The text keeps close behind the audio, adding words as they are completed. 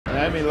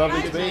Naomi,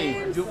 lovely to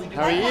meet you.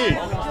 How are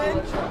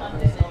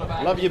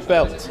you? Love your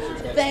belt.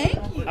 Thank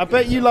you. I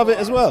bet you love it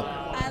as well.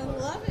 I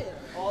love it.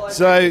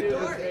 So,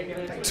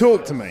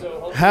 talk to me.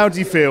 How do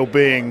you feel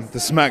being the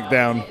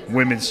SmackDown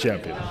Women's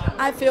Champion?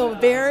 I feel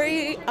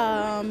very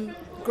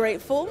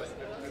grateful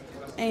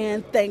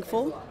and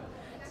thankful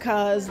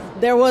because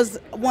there was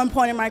one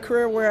point in my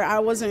career where I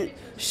wasn't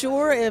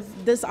sure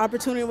if this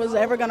opportunity was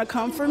ever going to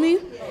come for me.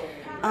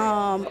 A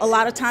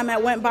lot of time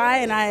had went by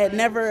and I had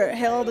never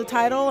held a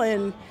title,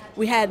 and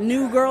we had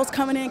new girls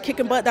coming in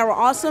kicking butt that were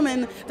awesome,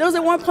 and there was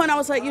at one point I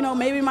was like,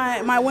 maybe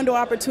my window of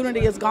opportunity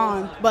is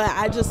gone, but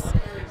I just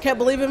kept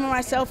believing in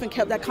myself and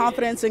kept that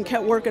confidence and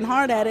kept working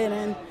hard at it,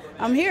 and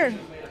I'm here.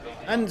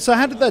 And so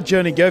how did that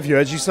journey go for you?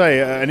 As you say,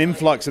 an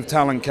influx of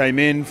talent came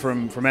in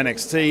from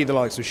NXT, the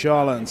likes of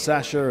Charlotte and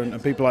Sasha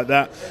and people like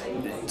that.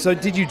 So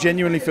did you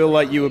genuinely feel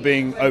like you were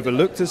being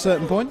overlooked at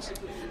certain points?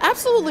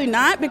 Absolutely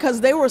not,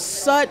 because they were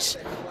such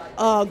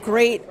a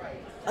great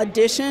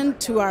addition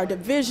to our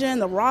division,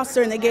 the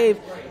roster, and they gave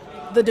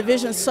the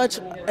division such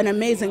an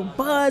amazing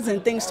buzz,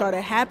 and things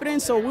started happening.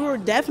 So we were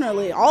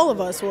definitely, all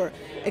of us were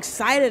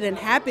excited and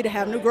happy to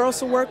have new girls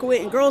to work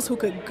with and girls who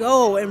could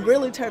go and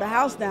really tear the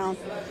house down.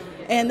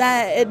 And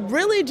that it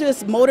really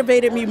just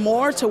motivated me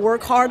more to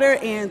work harder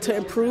and to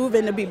improve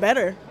and to be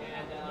better.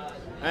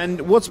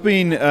 And what's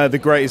been the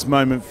greatest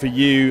moment for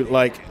you,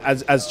 like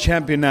as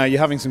champion now?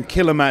 You're having some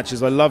killer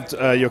matches. I loved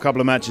your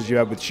couple of matches you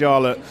had with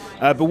Charlotte.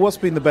 But what's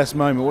been the best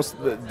moment? What's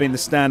been the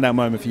standout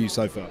moment for you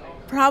so far?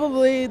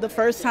 Probably the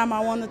first time I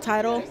won the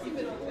title,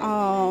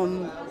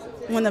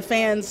 when the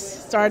fans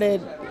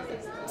started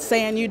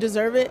saying you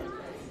deserve it.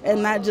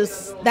 And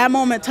that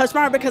moment touched my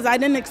heart because I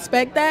didn't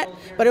expect that.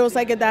 But it was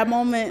like at that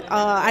moment,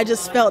 I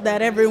just felt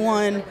that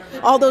everyone,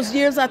 all those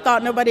years I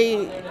thought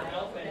nobody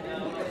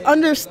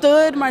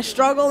understood my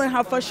struggle and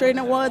how frustrating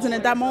it was, and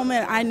at that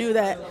moment I knew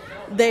that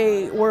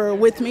they were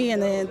with me,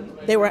 and then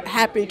they were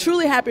happy,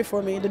 truly happy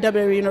for me, the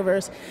WWE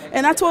Universe.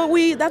 And that's what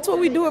we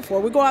do it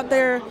for. We go out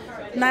there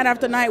night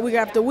after night, week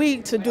after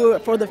week, to do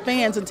it for the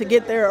fans and to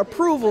get their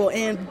approval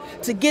and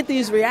to get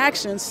these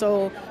reactions.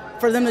 So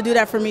for them to do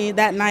that for me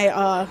that night,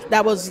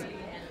 that was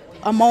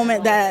a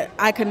moment that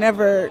I could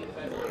never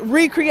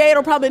recreate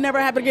or probably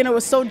never happen again. It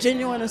was so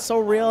genuine and so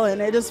real,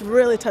 and it just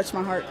really touched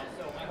my heart.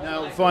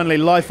 Now, finally,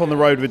 life on the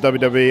road with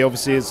WWE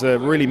obviously is a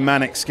really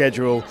manic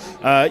schedule.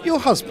 Your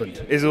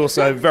husband is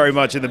also very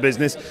much in the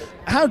business.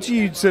 How do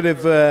you sort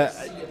of,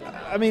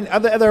 are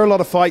there a lot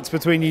of fights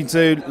between you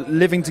two,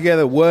 living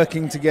together,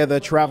 working together,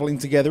 traveling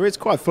together? It's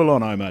quite full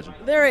on, I imagine.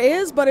 There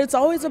is, but it's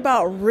always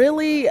about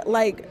really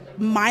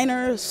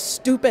minor,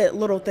 stupid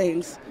little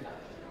things.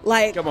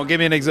 Come on, give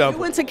me an example.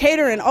 We went to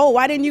catering. Oh,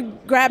 why didn't you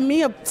grab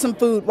me some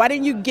food? Why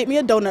didn't you get me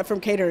a donut from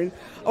catering?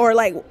 Or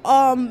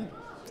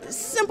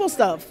simple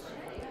stuff.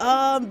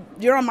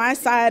 You're on my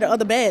side of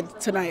the bed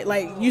tonight.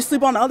 You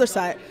sleep on the other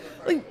side.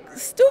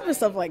 Stupid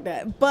stuff like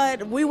that.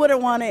 But we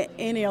wouldn't want it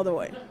any other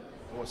way.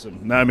 Awesome.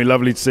 Naomi,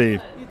 lovely to see you.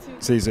 You too.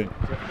 See you soon.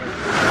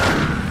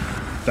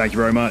 Thank you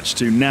very much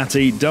to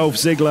Natty, Dolph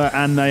Ziggler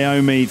and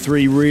Naomi,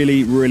 three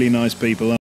really, really nice people.